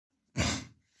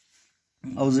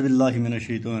Auzu billahi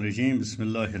mineşşeytanirracim.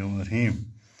 Bismillahirrahmanirrahim.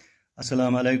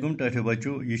 Assalamu alaikum Tata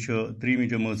Bachu. Ye chu 3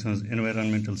 Jamaats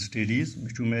environmental studies.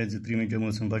 Michu me 3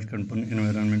 Jamaats bachkan pun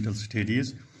environmental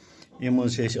studies. Yemo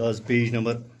shesh az page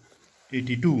number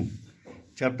 82.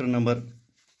 Chapter number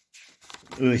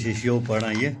shesh yo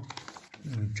padha ye.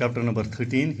 Chapter number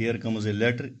 13. Here comes a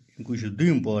letter. Kuch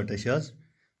duyum part ashas.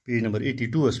 Page number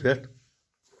 82 as pet.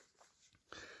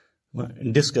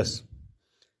 Discuss.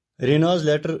 Rena's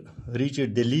letter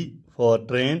reached Delhi for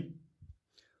train.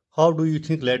 How do you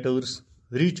think letters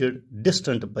reached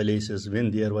distant places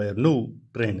when there were no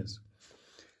trains?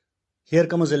 Here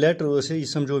comes a letter. You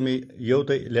samjho me yo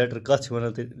to letter kath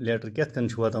wana letter ket kan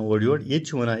chwata word word ye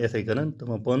chwana ethai karan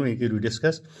tama panu ke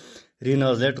discuss.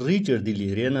 Rena's letter reached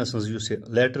Delhi. Rena sans you say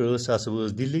letter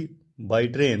was Delhi by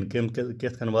train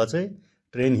ket kan watsai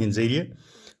train hin zariye.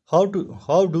 How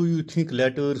do you think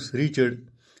letters reached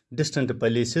distant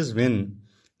places when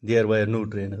there were no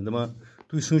trains? Dama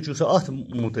tu sochu sa ath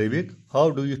mutabik. How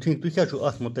do you think tu kya chu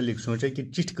ath mutalik socha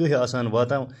ki chit kah asan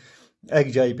wata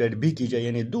ek jay pe biki jay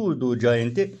yani dur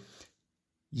jayen te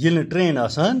yelne train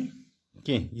asan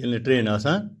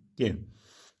ke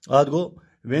adgo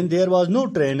when there was no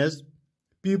trains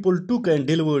people took and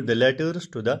delivered the letters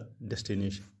to the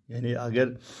destination. Yani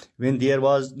agar when there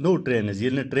was no trains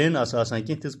yelne train asan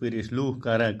ki tis perish lu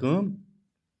kara kam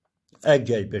ek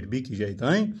jay pe biki jay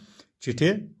tai चिठे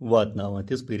वातनावान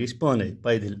तिस परिश पाने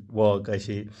पैदल वाक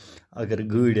आशे अगर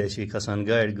good आशे खसान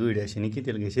गाड़ good आशे निकी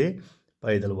तेल गसे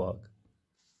पैदल वाक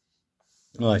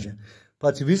अच्छा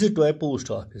पछ visit to A post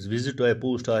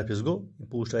office go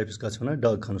post office का छना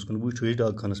डाक खानस कुन बुछ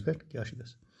डाक खानस पे क्या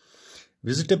शिगस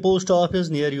visit A post office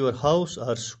near your house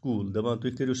और स्कूल दबा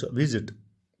तु करियो विजिट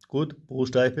कोद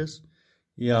पोस्ट ऑफिस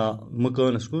या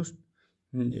मकानस कुस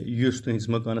यूस तुहिंस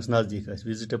मकानस नजदीक आस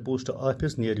visit A post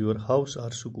office near your house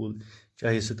और स्कूल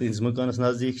चाहे सह तुहिंस मकानस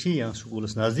नजदीक छी या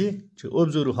स्कूलस नजदीक छ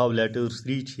observe how letters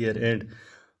reach here and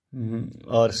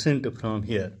are Saint from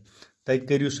here तत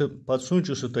करियो स पत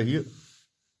सोचो स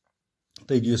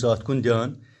तय दियो स अत कुन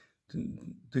ध्यान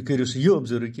तु करियो स यो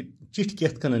ऑब्जर्व कि चिठ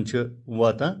केथ कनन छ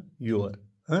वाता your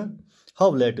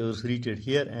how letters reached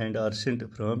here and are Saint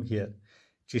from here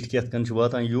चिठ kth कन छ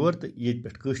वाता योर त येत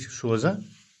पेट कश सोजा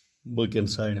बकन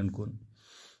साइडन कुन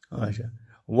अच्छा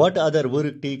what other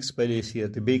work takes place here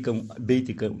तो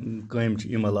बेति काम छ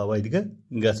इम अलावा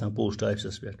गसान पोस्ट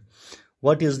ऑफिस पे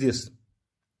what is this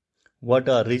what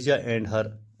are Riza and हर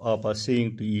आपा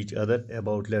saying to each other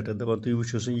about later दपन तुम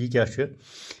वो यह क्या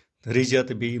रिजा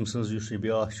तो बेम सज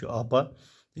ब्याह आपा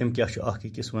तम क्या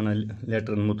अकिस वन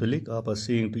लेटरन मुतलिक आपा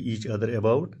saying to each other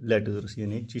about letters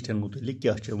यानी चिठन मुतलिक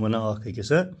क्या वन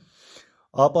अकिस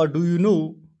आपा do you know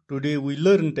Today we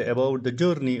learned about the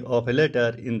journey of a letter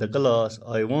in the class.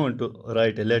 I want to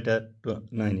write a letter to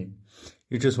Nani.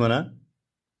 It is wana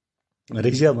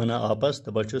Rizya wana apas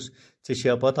tabachus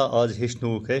tshya pata az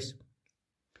heshnu kes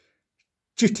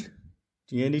chit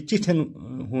yani chithen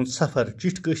hun safar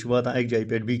chit kish wata ek jay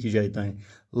pe biki jay tai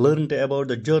learned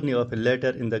about the journey of a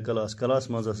letter in the class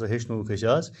maza sa heshnu kes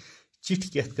az chit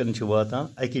ket kan ch wata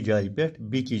ek jay pe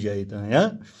biki jay tai ya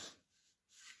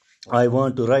I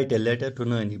want to write a letter to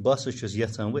Nani. Bas chus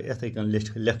yatsan we ethikan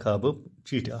lekha bu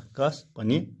chit akas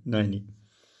pani Nani.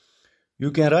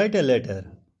 You can write a letter.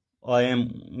 I am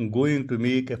going to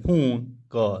make a phone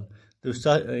call.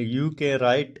 So you can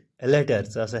write a letter.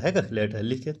 Sasa hekak letter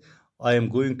likhet. I am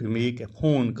going to make a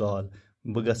phone call.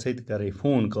 Bagasait kare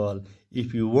phone call.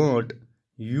 If you want,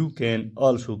 you can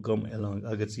also come along.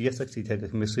 Agar yasak sit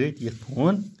hekak message ye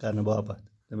phone karna bapat.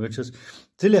 The chus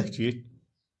tilek chit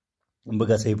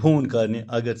bugs phone करने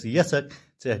अगर यसक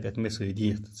हेक मे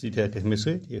सत मे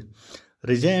सत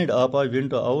रिजैंड आपा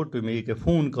went out to make a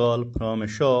phone call from A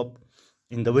shop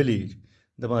in the village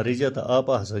दपान रिजा तो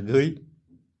आपा हसा गई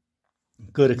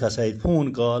कर हसा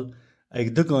फोन कॉल अक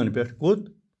दुकान पे कोत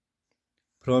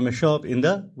from A shop in the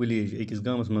village अकिस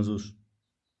गामस मज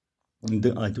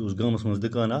गामस मज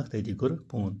दुकान तती कोर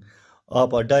फोन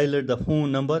आपा डायलेड the phone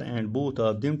number and both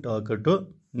of them talk to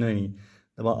ननी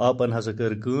दपा आपन हसा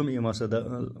कर कम यम हसा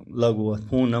लगो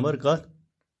फोन नंबर कत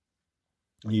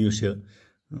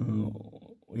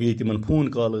ये तिमन फोन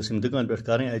कॉल दुकान पे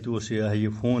करें अत यह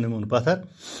फोन इन पत्थर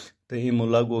तो यमो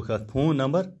लगो कत फोन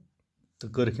नंबर तो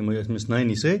कर अमिस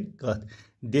नानी सत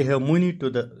they have money to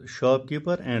the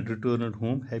shopkeeper and return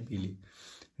home happily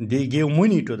they gave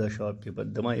money to the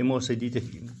shopkeeper दपा यमो स दी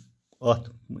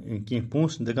अत कह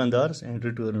पोस दुकानदारस एंड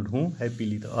रिटर्न होम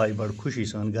हैप्पीली तो आय बड़ खुशी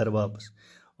सान घर वापस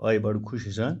आय बड़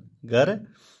खुशी सान घर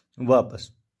वापस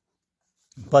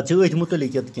पत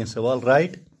मुतलिक कह सवाल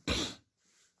right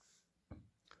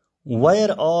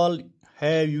wire all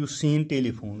have you seen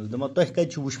telephones? Dama toh kaj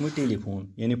chu wushmu telephone.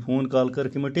 Yani phone call kar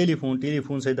kimo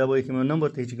telephone say dabai kimo number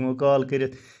te kimo call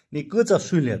kirit. Ne kutsa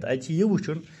suliat. Achi ye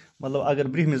wushun. मतलब अगर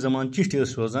ब्रिह्म जमान चिट्ठी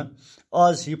सोजान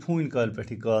आज phone call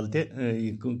पे call ते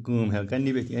कम हेकान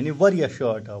निबित यानी वारिया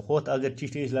short आव होत अगर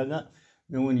चिट्ठी लगान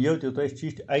मे वन यो तो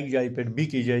चिट्ठी अक जाय पे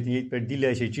बीकी जाय ये पे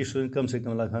डिले चिट्ठी सोजन कम से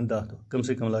कम लगान 10 दो कम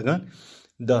से कम लगान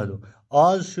 10 दो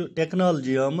आज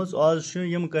टेक्नोलॉजी आमज आज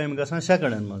यम काम गसान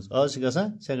सेकंडन मज आज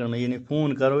गसान सेकंड यानी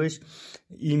फोन करो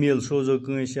ईमेल सोजो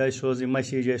कंस या सोजि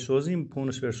मैसेज या सोजि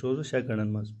फोनस पे सोजो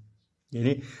सेकंडन मज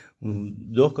यानी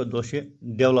दोख दोश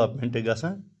डेवलपमेंट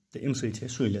गसान तो अम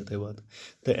सहूलियत वात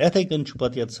तो इथे कन पे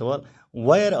ये सवाल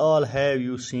where all have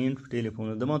you seen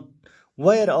telephone दपान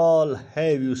where all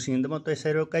have you seen दपान तुम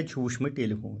सारो कत वुचमत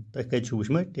टेलीफोन तुम कत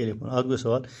वुचमत टेलीफोन अत गो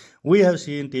सवाल we have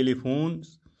seen telephone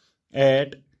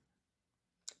eight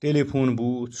telephone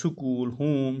booth school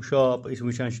home shop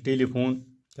वुचान telephone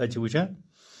कत वुचान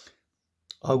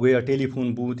अ गया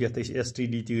टेलीफोन बूथ ये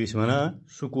STD ती वनान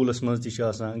स्कूलस मज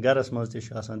गरस मज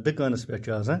दुकानस पे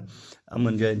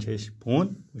अमन जायन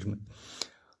phone वुचमत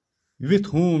with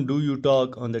home do you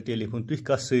talk on the telephone तुह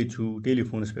कस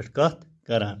टेलीफोनस पे कत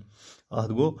करान अत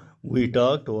go we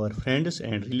talk to our friends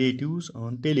and relatives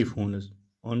on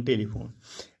telephone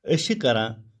अस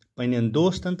करान पन्न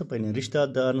दोस्तन तो पन्न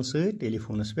रिश्तेदारन सत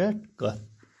टेलीफोनस पे कत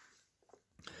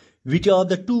which of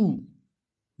the two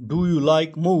do you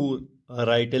like more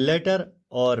write a letter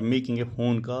or making a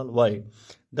phone call why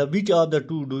the which of the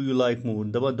two do you like more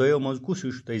daba doyo maz kus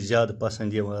yush tay zyada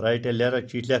pasand yavan write a letter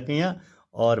chit lekhin ya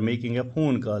or making a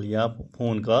phone call ya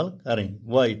phone call karein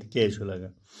why kya chu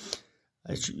laga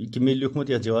ki me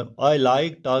likhmut ya jawab I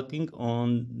like talking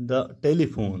on the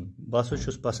telephone bas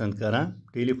chus pasand karan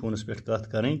telephone pe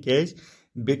kat karein kyaz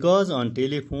because on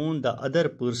telephone the other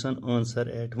person answer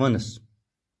at once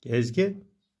kyaz ke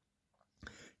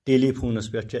टेलीफोनस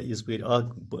पे इस पे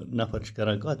नफर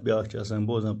करान कत ब्या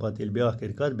बोजान पे ब्या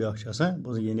कर कत ब्या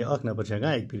बोजान यानी नफर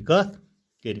एक पे कत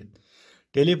कर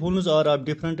telephones are of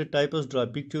different types draw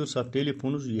pictures of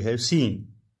telephones you have seen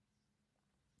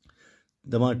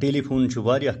दपान telephone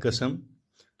वारिया किस्म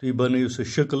तुम बनू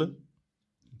सह शक्ल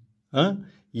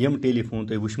यम टेलीफोन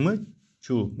तुम वुचमत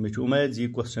मे उम्मीद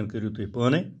यह क्वेश्चन करू तुम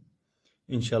पाने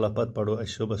इंशाल्लाह पत पढ़ो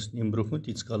अस सुबह ब्रोह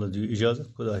तीस काल दियो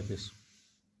इजाजत खुदा हाफिज।